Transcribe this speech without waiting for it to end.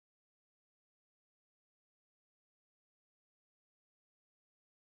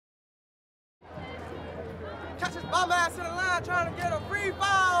watch his bum ass in the line trying to get a free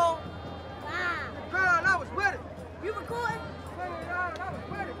ball. Girl, I was with it. You recording? I was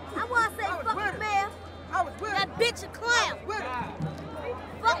with it. I want to say fuck the mayor. I was with it. That bitch a clown. With it.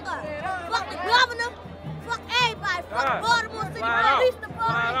 Fuck her. Fuck the governor. Fuck everybody. Fuck Baltimore City Police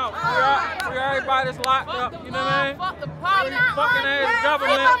Department. Free everybody that's locked up, you know what I mean? Fuck the poverty. Fucking ass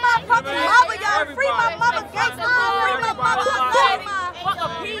government. Free my motherfucking mother, y'all. Free my mother, gangsta. Free my mother. Fuck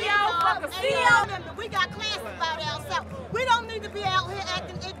a PO. Fuck a CO. We got class about ourselves. We don't need to be out here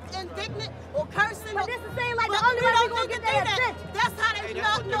acting indignant or cursing. But this is saying like the only way we're going to get that attention. That's how they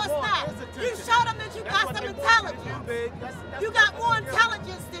know it's not. You show them that you got some intelligence. You got more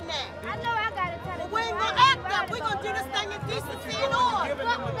intelligence than that. I know I got intelligence. But we ain't going to act up. We're going to do this thing in decency and order.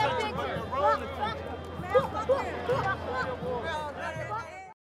 Fuck that bitch.